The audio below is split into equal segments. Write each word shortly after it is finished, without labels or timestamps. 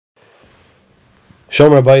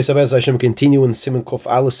Shomer Bayis Abez Hashem continue in Siman Kof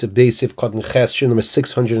Aleph Sif Beis Sif Kotten Ches Shir number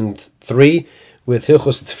 603 with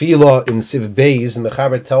Hilchos Tefila in Sif Beis, and the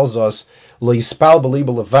Mechaber tells us Lo Yispal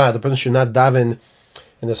B'Libo Levad, the person should not daven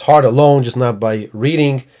in his heart alone, just not by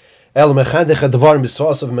reading. El Mechadech Advar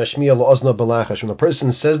Misvasav Mashmiya Lo Balachash. When a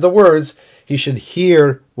person says the words, he should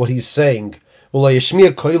hear what he's saying. Lo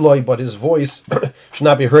Yishmiya Koiloi, but his voice should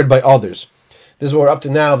not be heard by others. This is what we're up to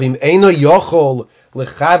now. Vim Eino Yochol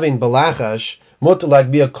Lechavin Balachash. If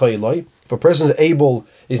a person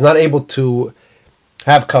is not able to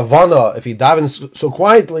have kavana, if he davens so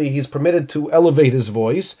quietly, he's permitted to elevate his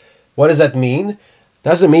voice. What does that mean?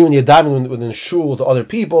 Doesn't mean when you're davening within shul to other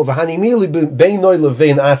people. It's only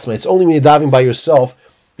when you're davening by yourself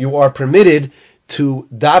you are permitted to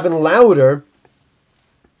daven louder.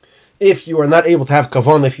 If you are not able to have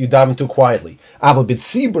kavanah, if you daven too quietly. Aval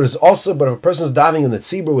b'tzibur is also, but if a person is davening in the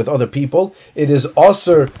tzibur with other people, it is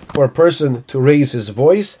also for a person to raise his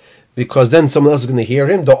voice, because then someone else is going to hear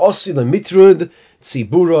him. The osi mitrud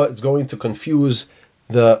tzibura, it's going to confuse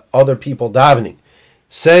the other people davening.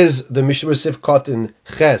 Says the Mishna Sif Kotin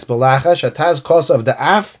Ches Balachash Ataz Kosa of the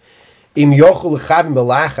Af Im Yochul Chavim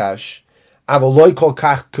Balachash Aval Loi Kol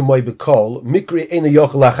Kach Kumoy Bekol Mikri Eina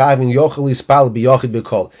Yochul Chavim Yochul Ispal B'Yochid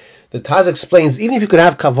Bekol. The Taz explains, even if you could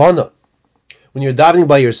have kavana when you're davening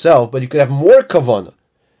by yourself, but you could have more kavana.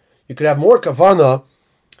 You could have more kavana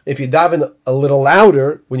if you daven a little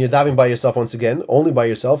louder when you're davening by yourself, once again, only by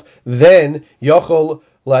yourself, then yochol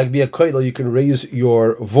like be a koilo, you can raise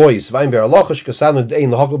your voice. However,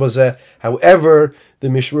 the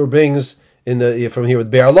Mishna brings from here with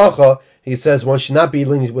Berura, he says one should not be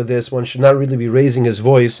lenient with this, one should not really be raising his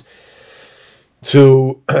voice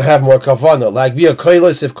to have more kavana, like be a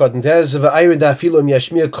koilos if kontez of ayda filum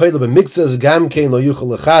yashmir koilo b'mikzas gam kein lo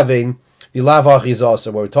yuchol lechavein the lavach is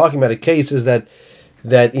also. What we're talking about a case is that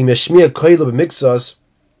im yashmir koilo b'mikzas,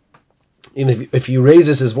 even if he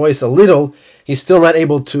raises his voice a little, he's still not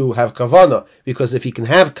able to have kavana, because if he can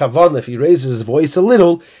have kavana, if he raises his voice a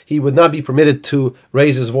little, he would not be permitted to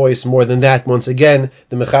raise his voice more than that. Once again,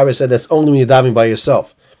 the Mechaber said that's only when you're davening by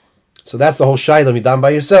yourself. So that's the whole shayla. You're davening by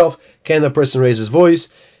yourself. Can a person raise his voice?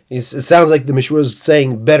 It sounds like the Mishna is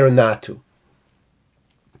saying better not to.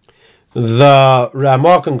 The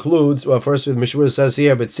Ramah concludes, well, first the Mishna says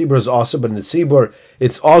here, but tzibur is also, but in the tzibur,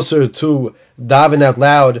 it's also to daven out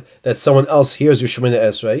loud that someone else hears your Shemina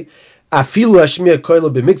Esrei. Afilu hashmiya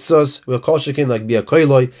koilo b'miktzos, we'll call shekin like be a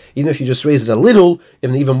koiloi, even if you just raise it a little,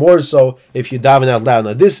 even more so if you daven out loud.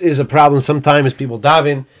 Now this is a problem. Sometimes people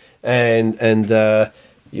daven and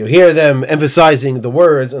you hear them emphasizing the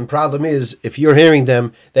words, and the problem is, if you're hearing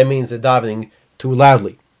them, that means they're davening too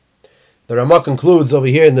loudly. The Ramah concludes over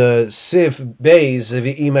here in the Sif Beis,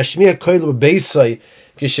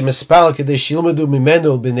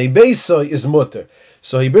 is mutter.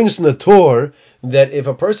 So he brings from the Torah that if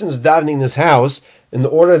a person is davening in his house, in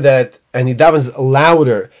order that, and he davens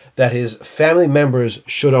louder, that his family members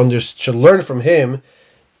should learn from him,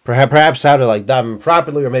 perhaps how to like daven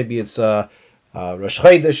properly, or maybe it's Rosh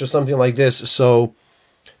Chodesh or something like this. So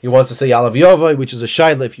he wants to say Alav Yova, which is a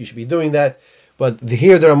shayla if you should be doing that. But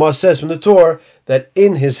here the Ramah says from the Torah that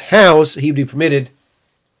in his house he'd be permitted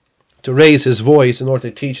to raise his voice in order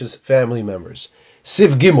to teach his family members.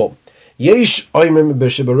 Siv Gimel. Yesh oimim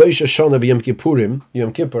b'shebareish Hashanah v'Yom Kippurim,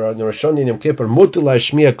 Yom Kippur, and Rosh Hashanah and Yom Kippur, mutar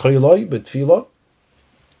la'ashmiya koiloi b'tefila,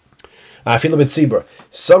 afila b'tzibur.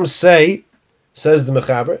 Some say, says the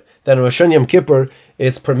Mechaber, that in Rosh Hashanah Yom Kippur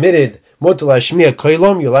it's permitted mutar la'ashmiya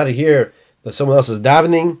koilom, you're allowed to hear that someone else is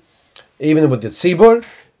davening, even with the tzibur.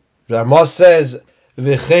 Ramah says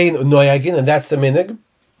v'chein noyagin, and that's the minig.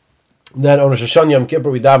 That on Rosh Hashanah Yom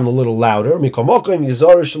Kippur we daven a little louder. Mikomokim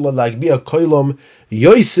yizar shelo lagbiya koilom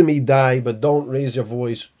yoisim idai, but don't raise your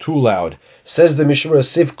voice too loud. Says the Mishna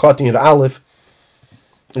Sif Kotin Yud Aleph,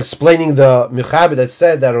 explaining the Mechaber that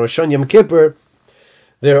said that on Rosh Hashanah Yom Kippur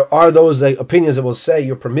there are those opinions that will say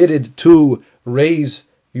you're permitted to raise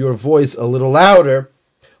your voice a little louder.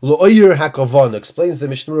 Lo'oyer hakavana explains the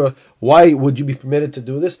Mishna, why would you be permitted to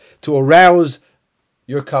do this? To arouse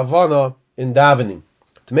your kavana in davening,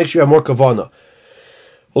 to make sure you have more kavana.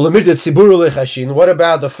 What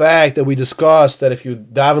about the fact that we discussed that if you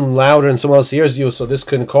daven louder and someone else hears you, so this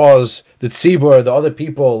can cause the tzibur, the other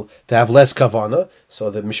people, to have less kavana? So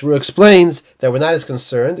the Mishna explains that we're not as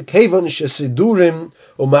concerned. Since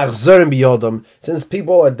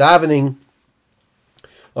people are davening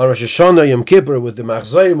on Rosh Hashanah Yom Kippur with the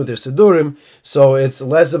machzorim, with their sedurim, so it's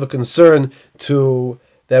less of a concern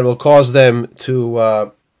that will cause them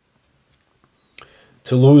to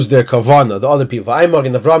lose their kavana, the other people.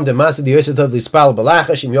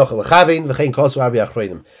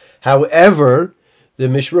 However, The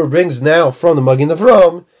Mishra brings now from the Magen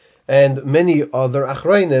Avraham and many other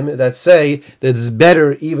Achrayim that say that it's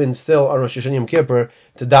better even still on Rosh Hashanah Yom Kippur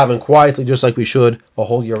to daven quietly, just like we should a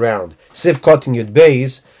whole year round. Seif Kotin Yud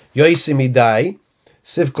Beis, Yoisim Idai,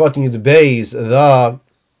 Seif Kotin Yud Beis,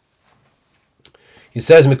 he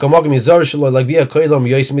says,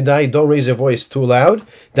 don't raise your voice too loud.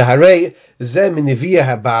 This is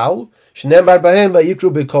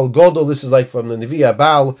like from the Nevi'ah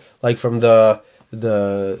Baal, like from the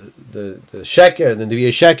Sheker, the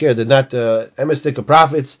Nevi'ah Sheker, not the emistic of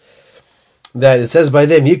prophets, that it says by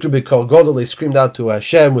them, Yikru B'Kol Godol, they screamed out to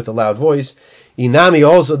Hashem with a loud voice. Inami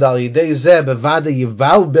also,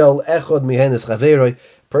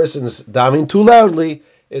 person's davening too loudly,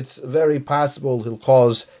 it's very possible he'll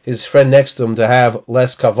cause his friend next to him to have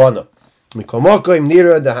less kavanah.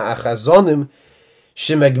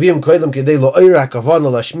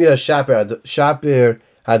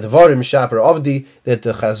 That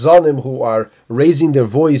the chazanim who are raising their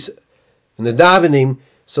voice in the davening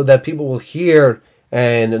so that people will hear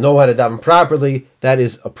and know how to daven properly, that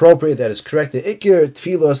is appropriate, that is correct. The ikir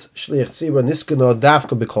tfilos shliach tzibur niskano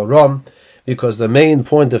dafka b'kol ram, because the main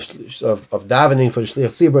point of davening for the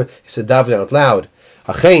shliach tzibur is to daven out loud.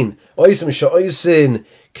 Achein oisim sha'oisin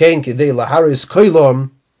kein kidei laharis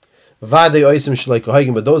koilom vadei oisim shlei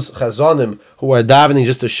kohagim. But those chazanim who are davening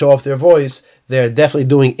just to show off their voice, they are definitely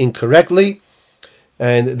doing incorrectly,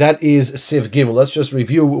 and that is Siv Gimel. Let's just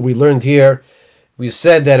review what we learned here. We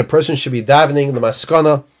said that a person should be davening the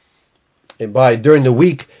maskana during the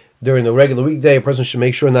week, during the regular weekday. A person should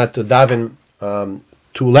make sure not to daven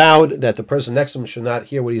too loud, that the person next to him should not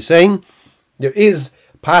hear what he's saying. There is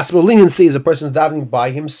possible leniency as a person is davening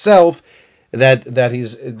by himself, that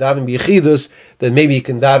he's davening b'yechidus, then maybe he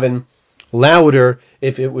can daven louder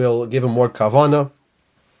if it will give him more kavana.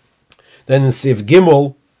 Then in Siv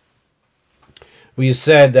Gimel, we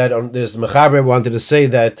said that there's Mechaber wanted to say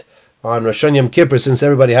that on Rosh Hashanah Yom Kippur, since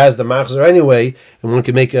everybody has the machzor anyway, and one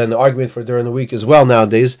can make an argument for during the week as well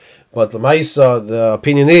nowadays, but L'maisa, the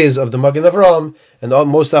opinion is of the Magen Avraham and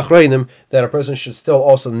most Achrayim that a person should still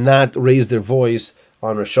also not raise their voice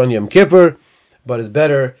on Rosh Hashanah Yom Kippur, but it's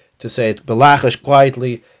better to say it belachash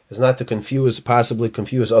quietly, is not to possibly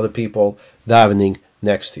confuse other people davening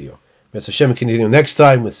next to you. Mr. Hashem continue next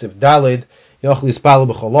time with Sif Dalid. Yochli Spal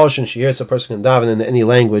B'Choloshin. She hears a person can daven in any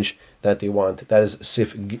language that they want. That is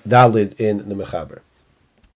Sif Dalid in the Mechaber.